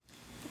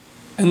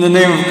In the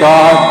name of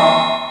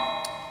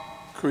God,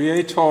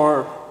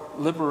 Creator,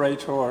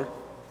 Liberator,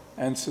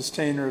 and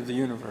Sustainer of the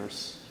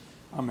universe.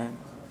 Amen.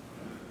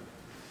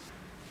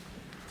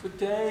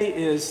 Today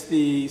is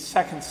the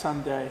second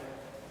Sunday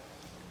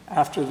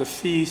after the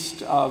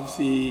feast of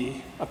the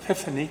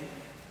Epiphany.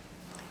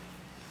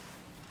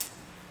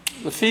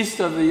 The feast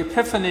of the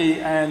Epiphany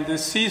and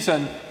this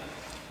season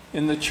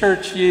in the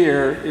church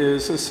year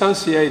is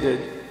associated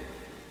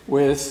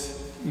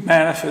with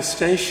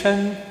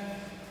manifestation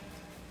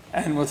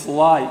and with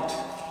light.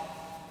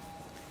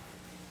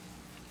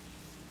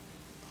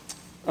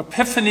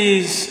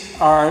 Epiphanies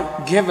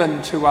are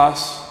given to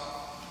us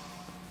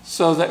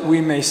so that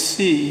we may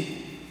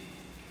see,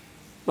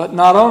 but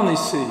not only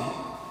see,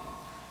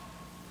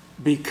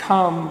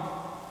 become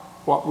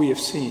what we have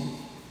seen.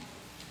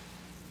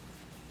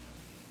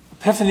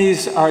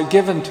 Epiphanies are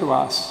given to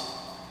us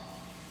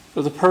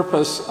for the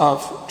purpose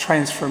of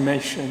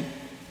transformation,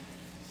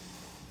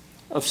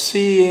 of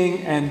seeing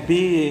and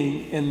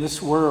being in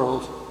this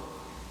world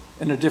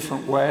in a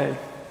different way.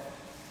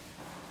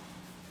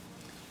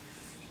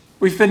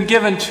 We've been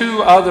given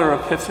two other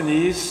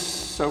epiphanies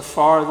so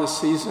far this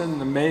season,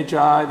 the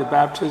Magi, the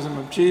baptism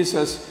of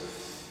Jesus,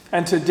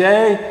 and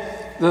today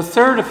the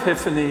third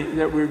epiphany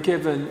that we're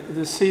given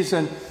this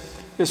season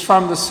is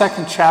from the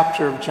second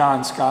chapter of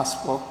John's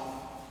Gospel.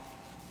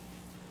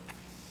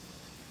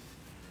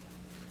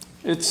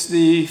 It's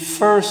the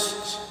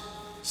first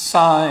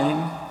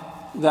sign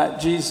that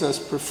Jesus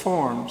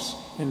performs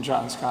in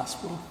John's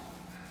Gospel.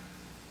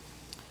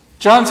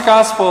 John's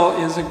Gospel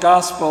is a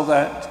gospel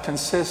that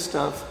consists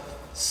of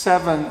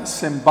 7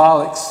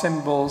 symbolic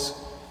symbols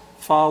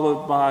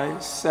followed by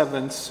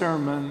 7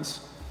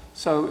 sermons.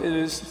 So it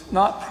is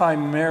not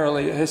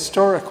primarily a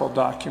historical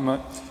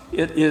document,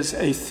 it is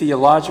a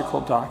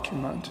theological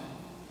document.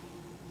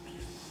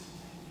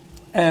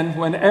 And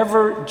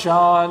whenever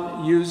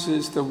John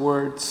uses the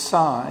word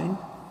sign,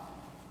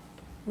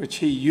 which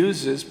he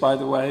uses, by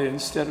the way,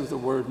 instead of the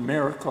word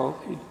miracle,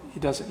 he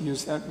doesn't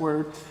use that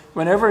word.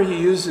 Whenever he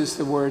uses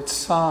the word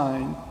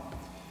sign,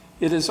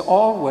 it is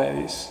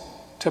always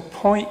to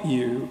point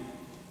you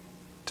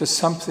to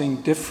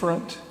something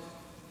different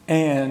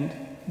and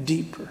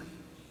deeper.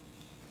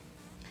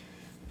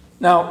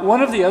 Now,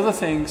 one of the other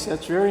things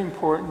that's very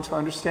important to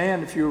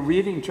understand if you're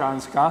reading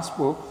John's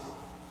Gospel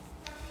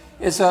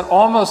is that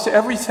almost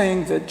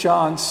everything that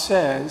John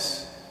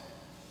says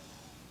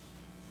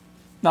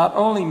not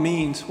only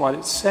means what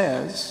it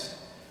says,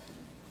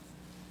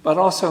 but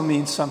also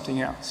means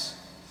something else.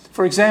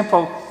 For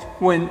example,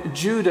 when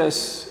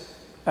Judas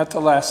at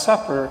the Last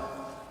Supper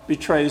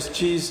betrays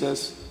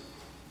Jesus,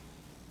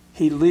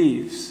 he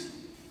leaves.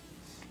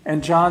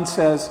 And John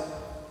says,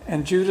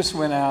 and Judas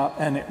went out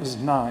and it was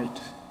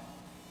night.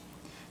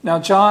 Now,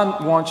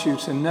 John wants you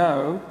to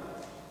know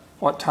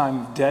what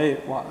time of day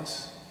it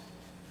was.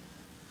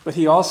 But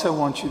he also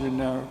wants you to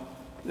know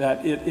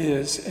that it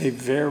is a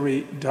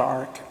very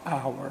dark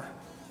hour.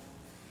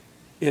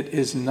 It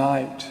is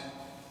night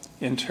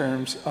in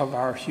terms of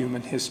our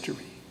human history.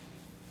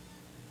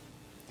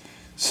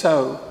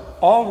 So,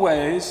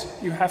 always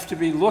you have to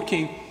be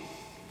looking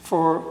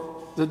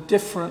for the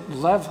different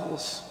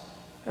levels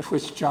at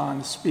which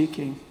John is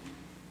speaking.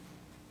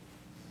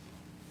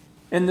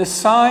 In the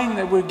sign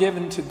that we're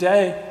given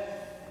today,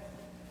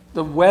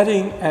 the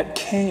wedding at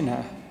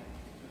Cana,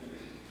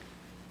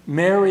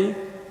 Mary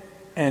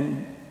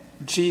and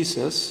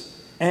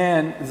Jesus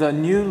and the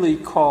newly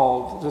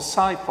called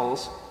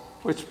disciples,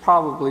 which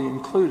probably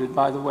included,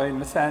 by the way,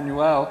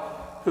 Nathanael,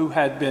 who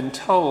had been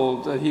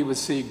told that he would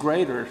see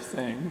greater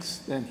things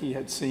than he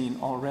had seen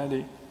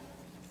already.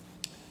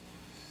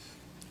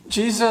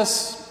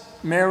 Jesus,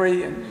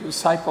 Mary, and the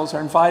disciples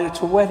are invited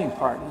to a wedding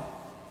party.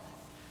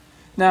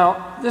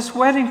 Now, this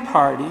wedding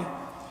party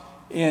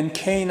in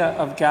Cana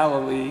of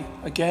Galilee,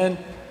 again,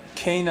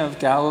 Cana of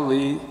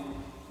Galilee,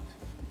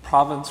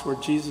 province where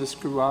Jesus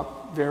grew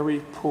up,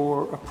 very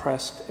poor,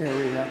 oppressed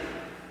area.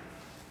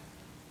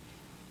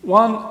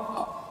 One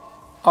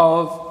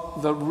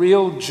of the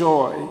real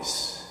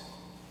joys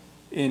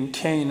in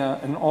Cana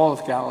and all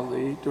of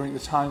Galilee during the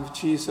time of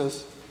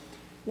Jesus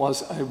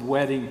was a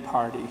wedding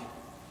party.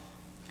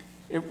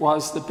 It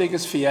was the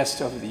biggest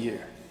fiesta of the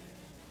year.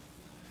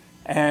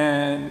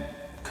 And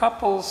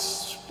couples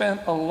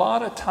spent a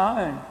lot of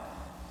time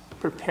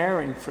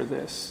preparing for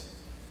this.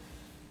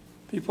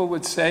 People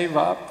would save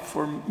up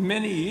for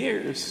many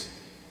years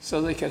so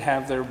they could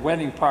have their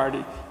wedding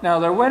party. Now,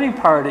 their wedding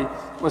party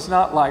was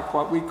not like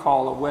what we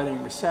call a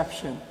wedding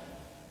reception.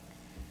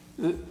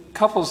 The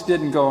couples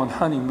didn't go on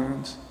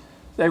honeymoons.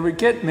 They would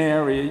get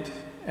married,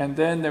 and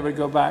then they would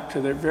go back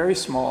to their very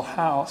small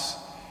house,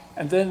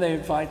 and then they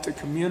invite the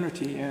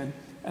community in,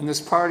 and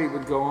this party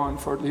would go on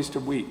for at least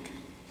a week.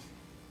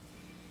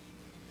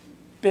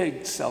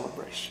 Big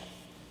celebration.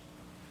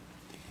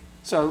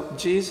 So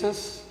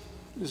Jesus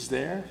is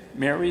there,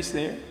 Mary's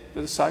there,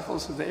 the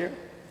disciples are there,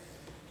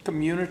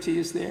 community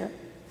is there.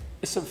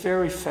 It's a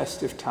very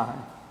festive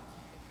time.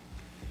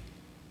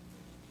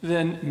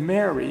 Then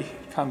Mary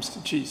comes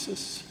to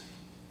Jesus.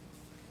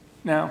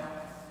 Now,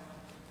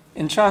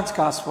 In John's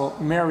gospel,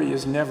 Mary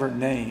is never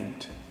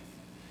named.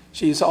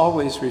 She is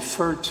always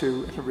referred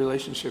to in a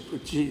relationship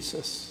with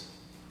Jesus.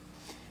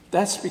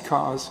 That's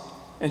because,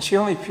 and she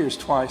only appears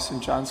twice in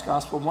John's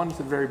gospel, one at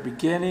the very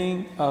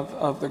beginning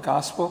of the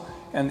gospel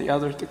and the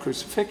other at the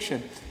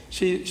crucifixion.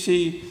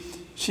 She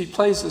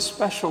plays a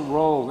special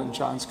role in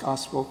John's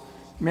gospel.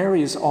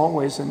 Mary is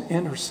always an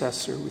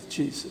intercessor with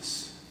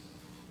Jesus.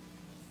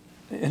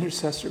 An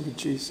intercessor with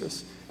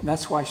Jesus. And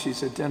that's why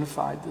she's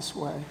identified this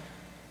way.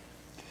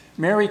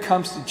 Mary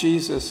comes to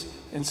Jesus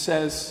and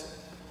says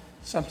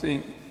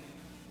something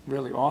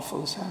really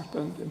awful has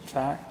happened. In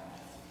fact,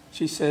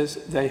 she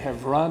says, they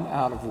have run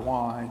out of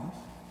wine.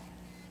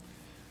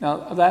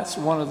 Now, that's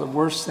one of the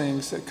worst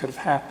things that could have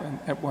happened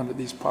at one of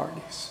these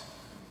parties.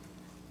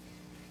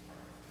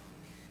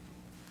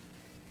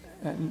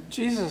 And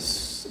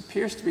Jesus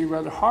appears to be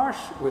rather harsh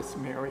with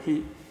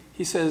Mary.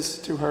 He says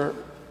to her,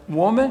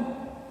 woman,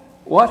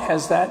 what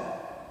has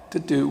that to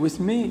do with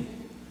me?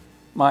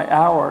 My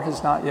hour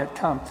has not yet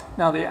come.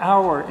 Now, the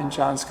hour in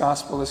John's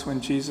gospel is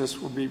when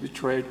Jesus will be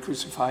betrayed,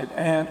 crucified,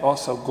 and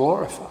also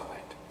glorified.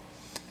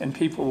 And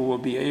people will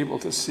be able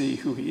to see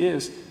who he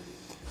is.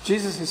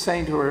 Jesus is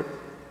saying to her,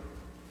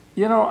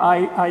 you know,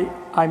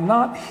 I'm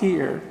not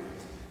here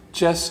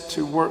just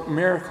to work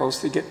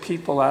miracles to get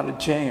people out of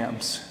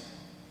jams.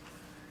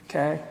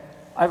 Okay?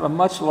 I have a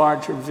much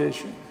larger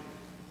vision.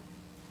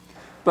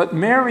 But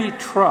Mary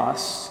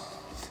trusts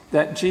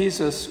that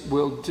Jesus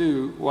will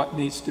do what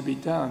needs to be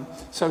done.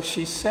 So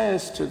she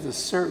says to the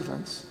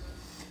servants,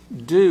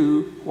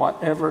 do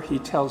whatever he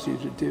tells you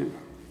to do.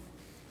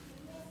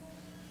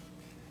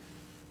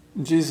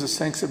 And Jesus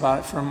thinks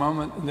about it for a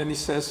moment, and then he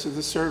says to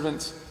the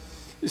servants,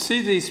 you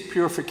see these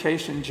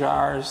purification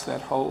jars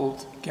that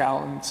hold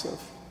gallons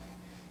of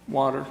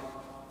water?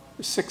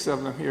 There's 6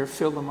 of them here,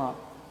 fill them up.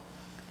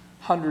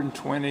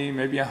 120,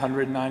 maybe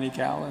 190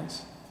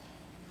 gallons.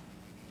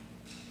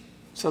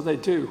 So they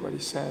do what he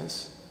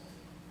says.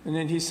 And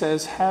then he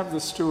says, have the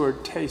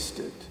steward taste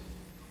it.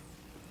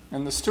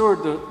 And the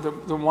steward,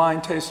 the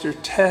wine taster,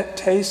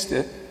 tastes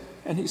it.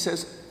 And he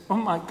says, oh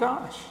my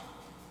gosh.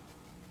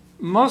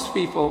 Most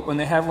people, when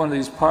they have one of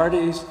these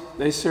parties,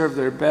 they serve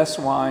their best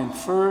wine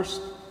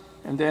first.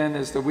 And then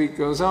as the week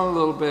goes on a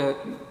little bit,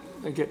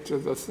 they get to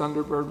the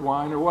Thunderbird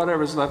wine or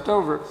whatever's left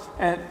over.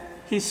 And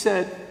he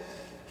said,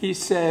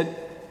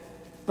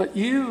 but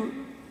you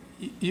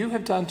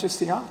have done just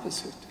the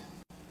opposite.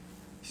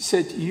 He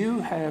said, you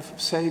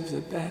have saved the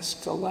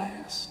best to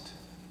last.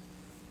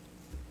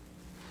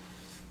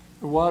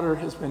 The water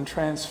has been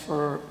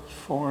transformed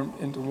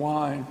into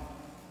wine.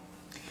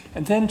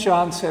 And then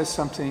John says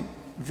something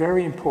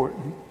very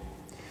important.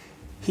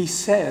 He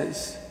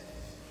says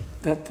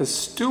that the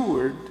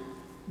steward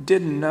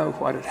didn't know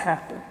what had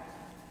happened,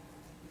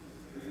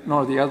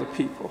 nor the other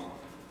people,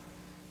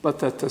 but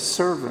that the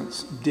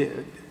servants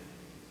did.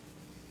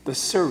 The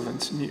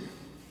servants knew.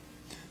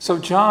 So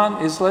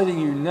John is letting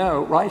you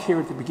know right here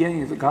at the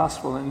beginning of the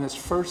gospel in this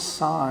first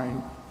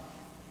sign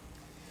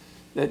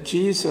that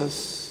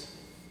Jesus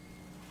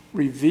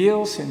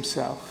reveals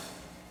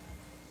himself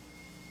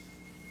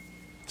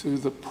to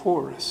the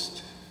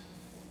poorest.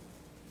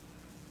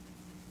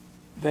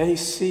 They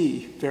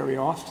see very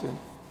often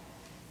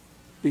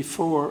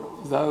before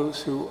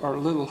those who are a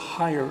little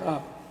higher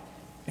up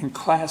in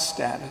class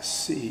status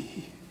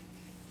see.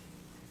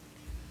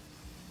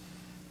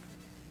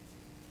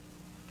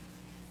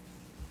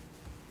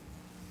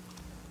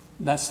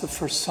 That's the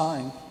first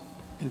sign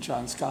in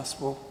John's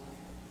gospel.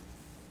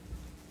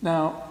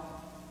 Now,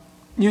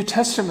 New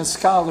Testament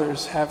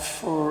scholars have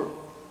for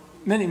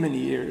many, many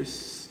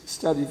years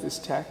studied this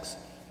text,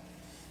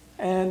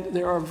 and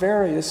there are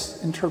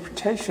various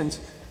interpretations.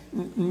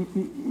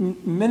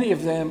 Many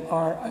of them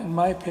are, in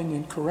my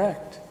opinion,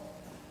 correct,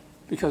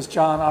 because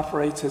John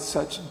operates at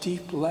such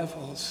deep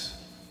levels.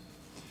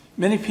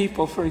 Many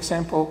people, for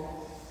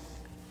example,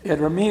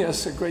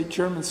 Eremias, a great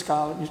German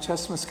scholar, New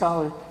Testament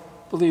scholar,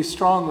 believes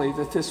strongly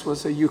that this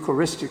was a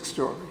Eucharistic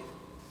story,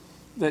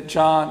 that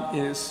John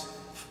is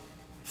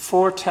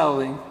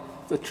foretelling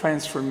the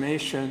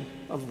transformation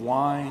of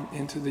wine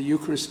into the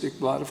Eucharistic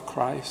blood of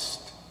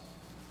Christ,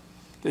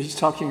 that he's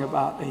talking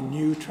about a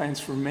new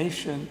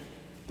transformation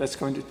that's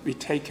going to be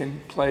taking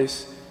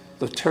place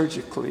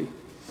liturgically,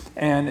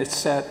 and it's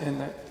set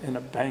in a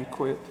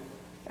banquet,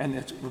 and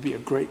it will be a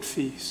great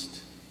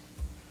feast.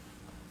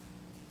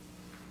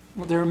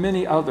 Well, there are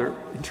many other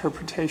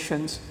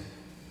interpretations,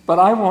 but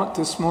I want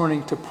this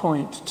morning to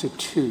point to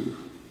 2,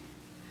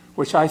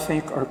 which I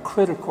think are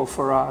critical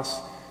for us,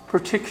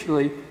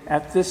 particularly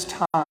at this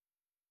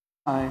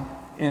time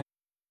in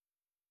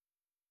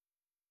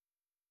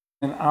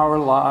our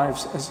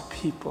lives as a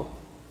people.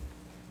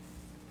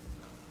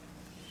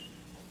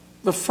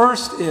 The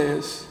first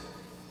is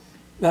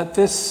that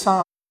this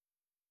sign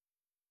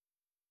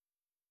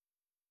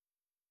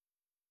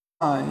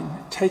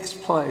takes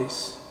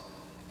place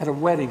at a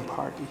wedding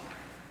party.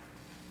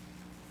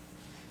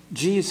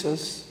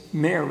 Jesus,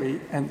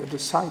 Mary, and the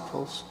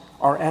disciples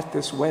are at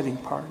this wedding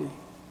party.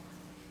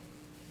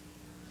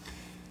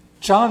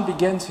 John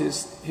begins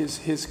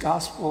his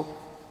gospel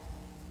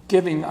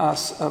giving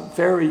us a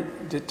very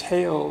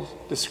detailed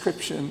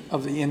description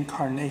of the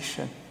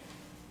incarnation.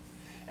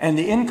 And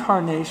the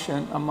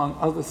incarnation, among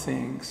other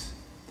things,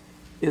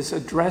 is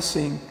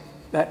addressing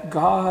that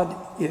God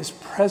is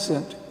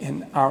present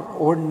in our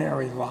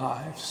ordinary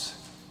lives,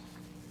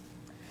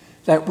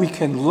 that we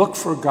can look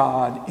for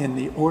God in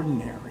the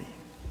ordinary.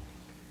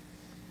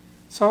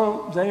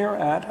 So they are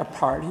at a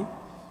party,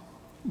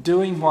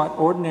 doing what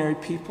ordinary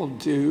people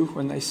do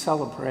when they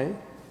celebrate,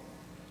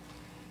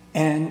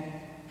 and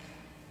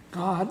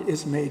God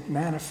is made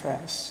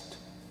manifest.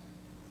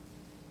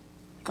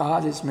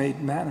 God is made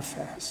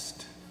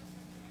manifest.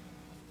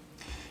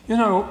 You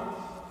know,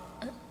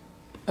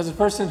 as a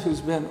person who's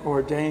been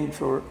ordained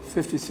for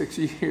 56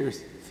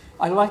 years,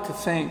 I like to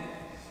think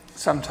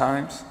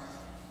sometimes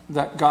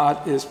that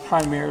God is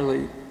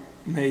primarily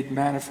made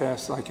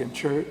manifest like in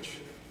church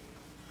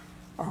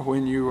or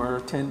when you are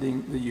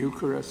attending the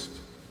Eucharist.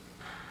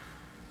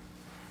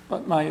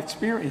 But my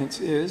experience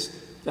is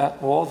that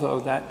although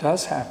that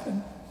does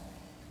happen,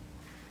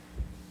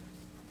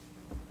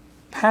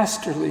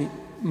 pastorally,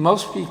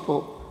 most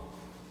people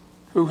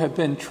who have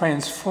been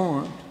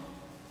transformed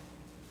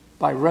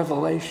by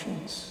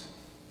revelations,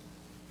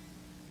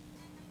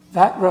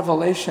 that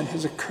revelation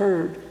has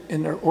occurred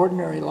in their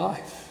ordinary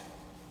life.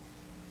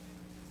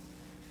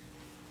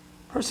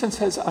 A person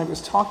says, I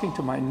was talking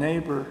to my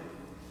neighbor,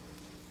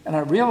 and I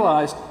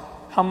realized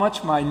how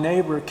much my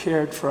neighbor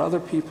cared for other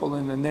people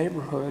in the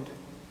neighborhood,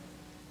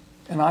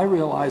 and I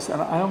realized that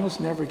I almost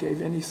never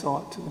gave any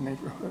thought to the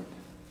neighborhood.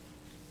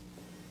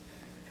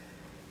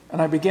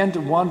 And I began to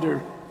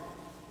wonder,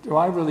 do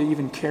I really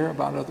even care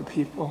about other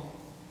people?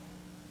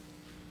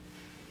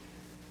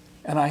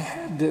 And I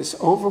had this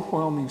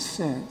overwhelming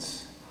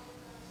sense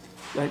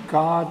that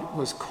God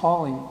was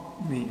calling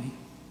me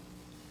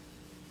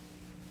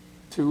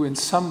to, in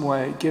some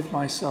way, give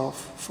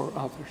myself for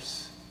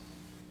others.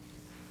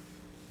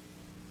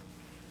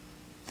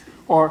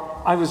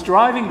 Or I was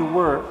driving to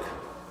work,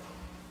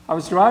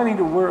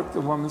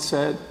 the woman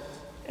said,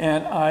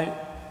 and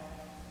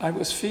I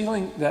was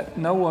feeling that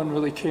no one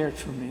really cared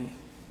for me.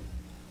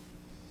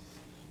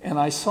 And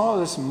I saw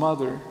this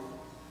mother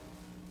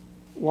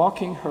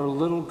walking her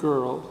little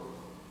girl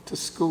to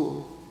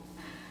school.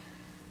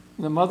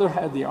 And the mother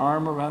had the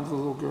arm around the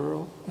little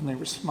girl, and they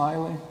were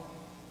smiling.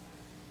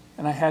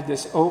 And I had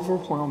this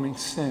overwhelming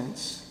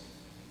sense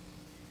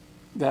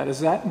that as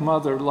that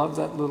mother loved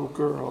that little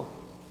girl,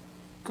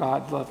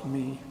 God loved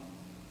me.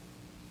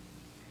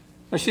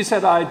 Now, she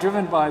said, I had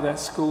driven by that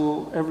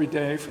school every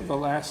day for the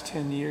last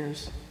 10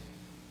 years.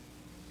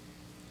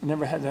 I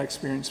never had that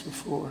experience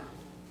before.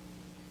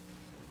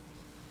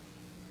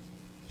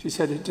 She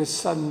said, it just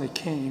suddenly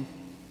came,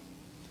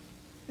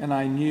 and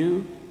I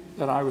knew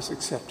that I was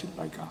accepted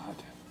by God.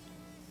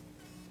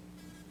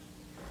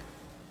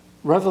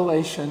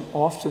 Revelation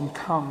often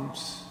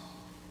comes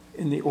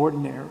in the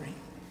ordinary,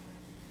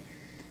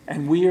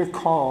 and we are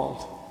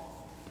called,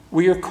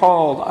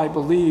 I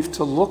believe,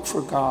 to look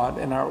for God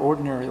in our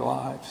ordinary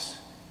lives.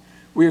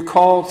 We are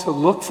called to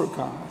look for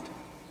God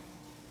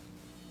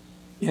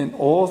in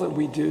all that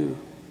we do,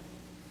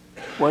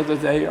 whether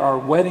they are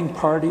wedding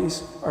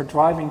parties or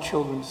driving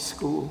children to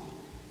school.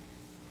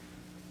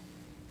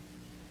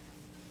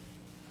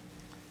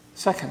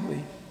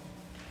 Secondly,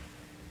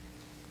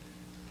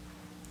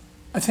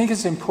 I think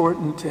it's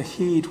important to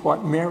heed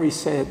what Mary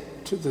said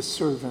to the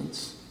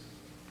servants.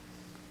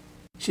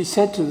 She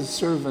said to the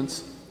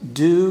servants,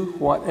 do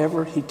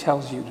whatever he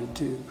tells you to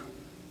do.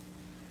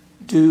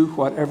 Do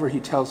whatever he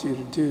tells you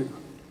to do.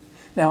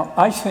 Now,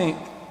 I think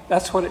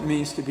that's what it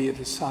means to be a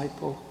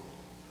disciple.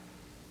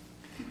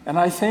 And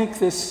I think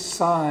this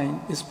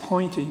sign is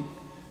pointing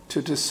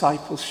to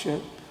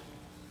discipleship.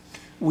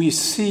 We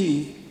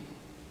see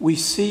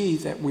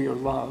that we are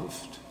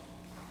loved.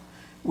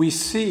 We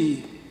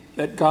see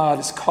that God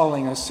is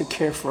calling us to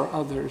care for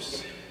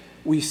others.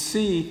 We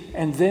see,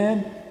 and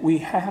then we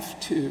have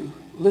to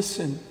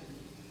listen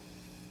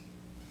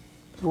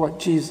to what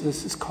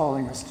Jesus is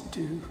calling us to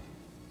do.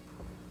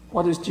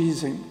 What is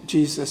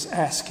Jesus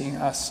asking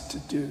us to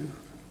do?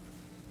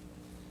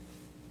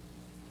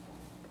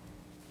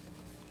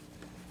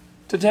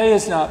 Today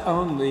is not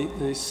only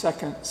the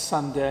second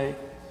Sunday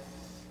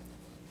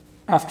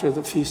after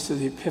the Feast of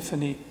the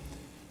Epiphany.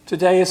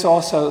 Today is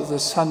also the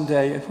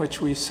Sunday in which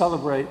we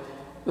celebrate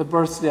the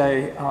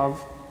birthday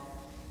of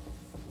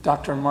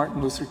Dr.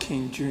 Martin Luther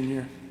King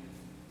Jr.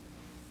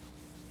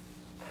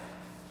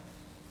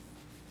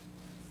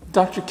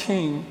 Dr.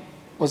 King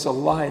was a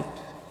light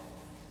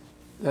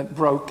that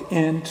broke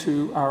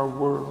into our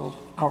world,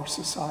 our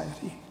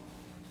society.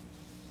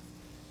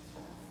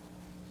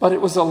 But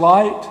it was a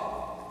light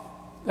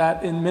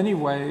that in many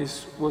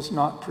ways was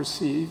not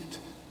perceived,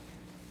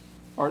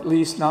 or at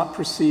least not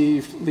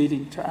perceived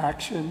leading to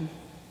action.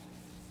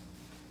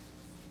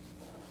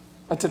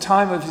 At the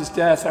time of his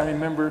death, I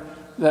remember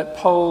that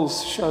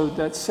polls showed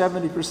that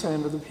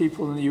 70% of the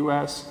people in the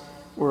U.S.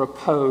 were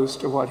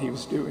opposed to what he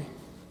was doing.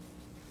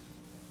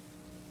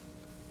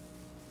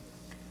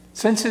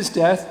 Since his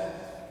death,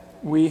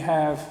 we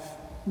have,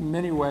 in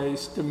many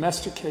ways,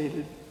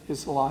 domesticated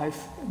his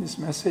life and his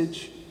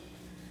message.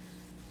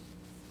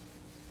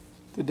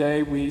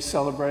 Today we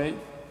celebrate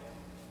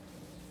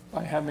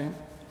by having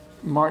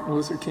Martin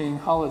Luther King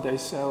holiday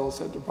sales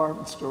at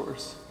department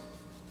stores.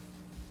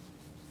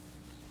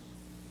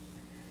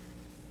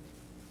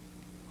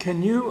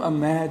 Can you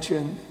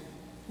imagine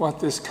what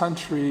this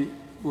country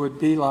would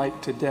be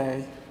like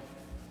today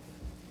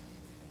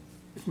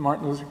if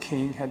Martin Luther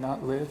King had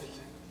not lived?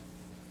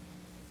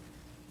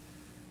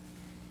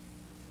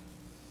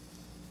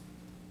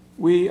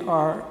 We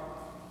are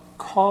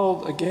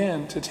called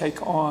again to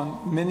take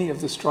on many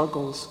of the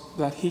struggles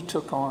that he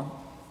took on.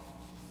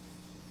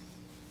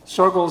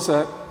 Struggles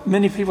that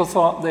many people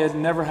thought they'd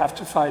never have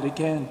to fight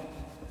again.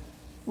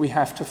 We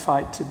have to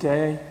fight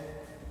today.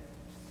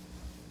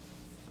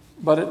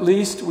 But at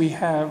least we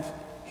have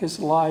his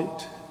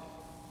light.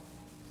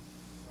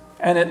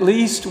 And at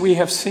least we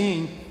have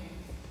seen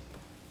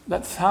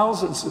that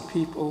thousands of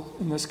people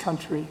in this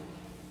country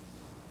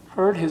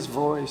heard his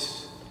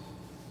voice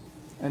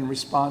and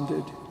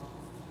responded.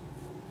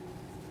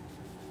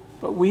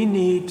 But we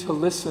need to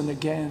listen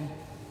again.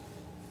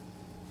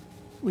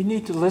 We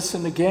need to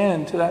listen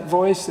again to that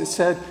voice that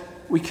said,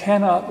 we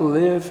cannot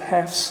live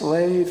half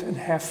slave and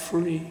half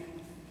free.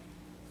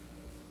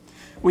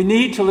 We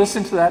need to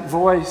listen to that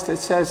voice that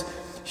says,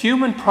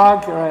 human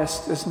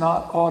progress does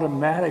not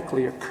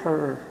automatically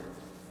occur.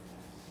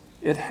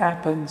 It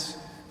happens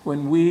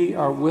when we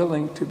are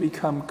willing to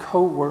become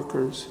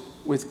co-workers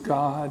with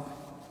God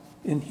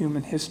in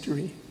human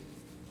history.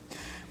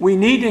 We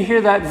need to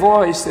hear that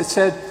voice that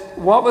said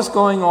what was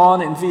going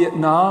on in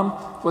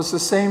Vietnam was the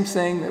same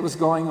thing that was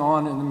going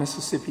on in the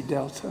Mississippi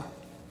Delta.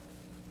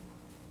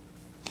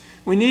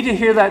 We need to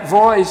hear that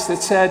voice that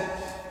said,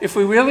 if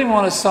we really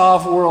want to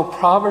solve world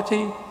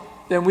poverty,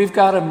 then we've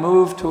got to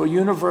move to a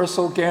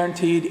universal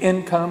guaranteed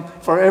income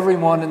for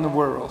everyone in the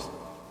world.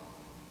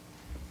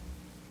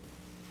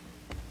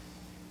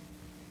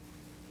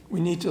 We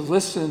need to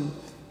listen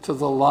to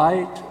the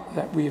light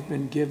that we have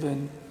been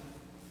given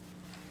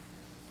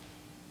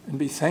and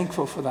be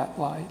thankful for that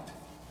light.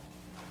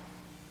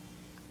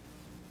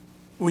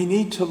 We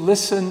need to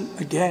listen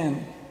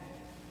again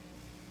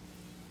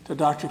to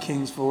Dr.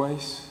 King's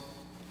voice.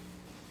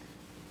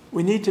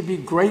 We need to be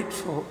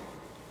grateful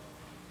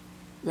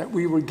that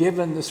we were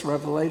given this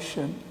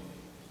revelation.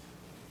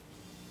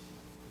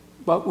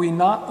 But we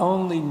not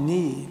only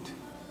need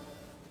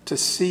to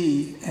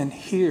see and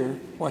hear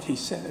what he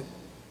said,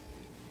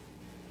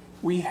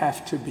 we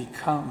have to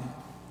become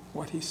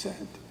what he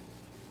said.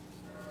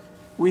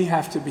 We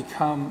have to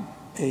become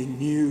a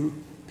new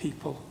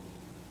people.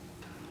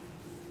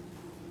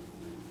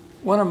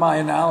 One of my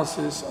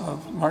analyses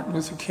of Martin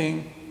Luther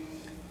King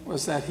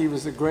was that he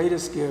was the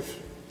greatest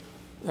gift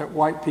that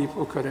white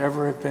people could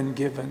ever have been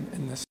given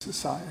in this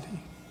society.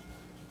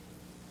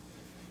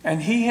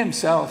 And he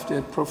himself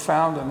did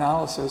profound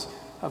analysis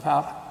of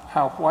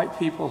how white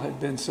people had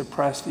been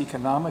suppressed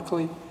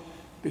economically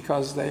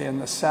because they in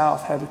the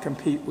South had to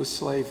compete with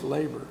slave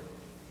labor.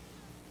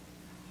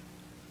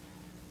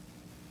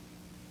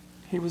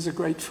 He was a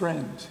great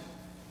friend.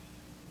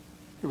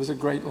 He was a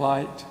great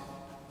light.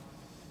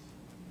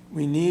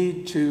 We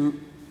need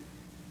to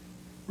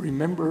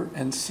remember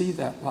and see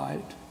that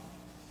light.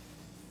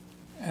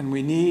 And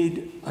we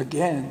need,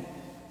 again,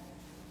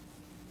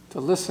 to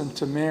listen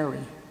to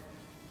Mary,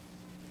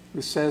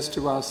 who says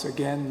to us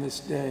again this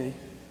day,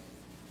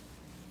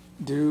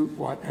 do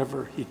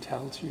whatever he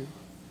tells you.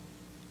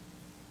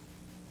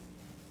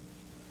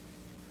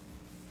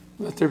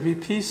 Let there be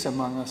peace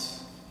among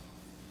us,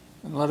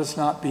 and let us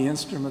not be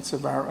instruments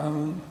of our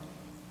own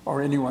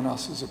or anyone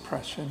else's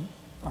oppression.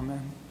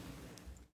 Amen.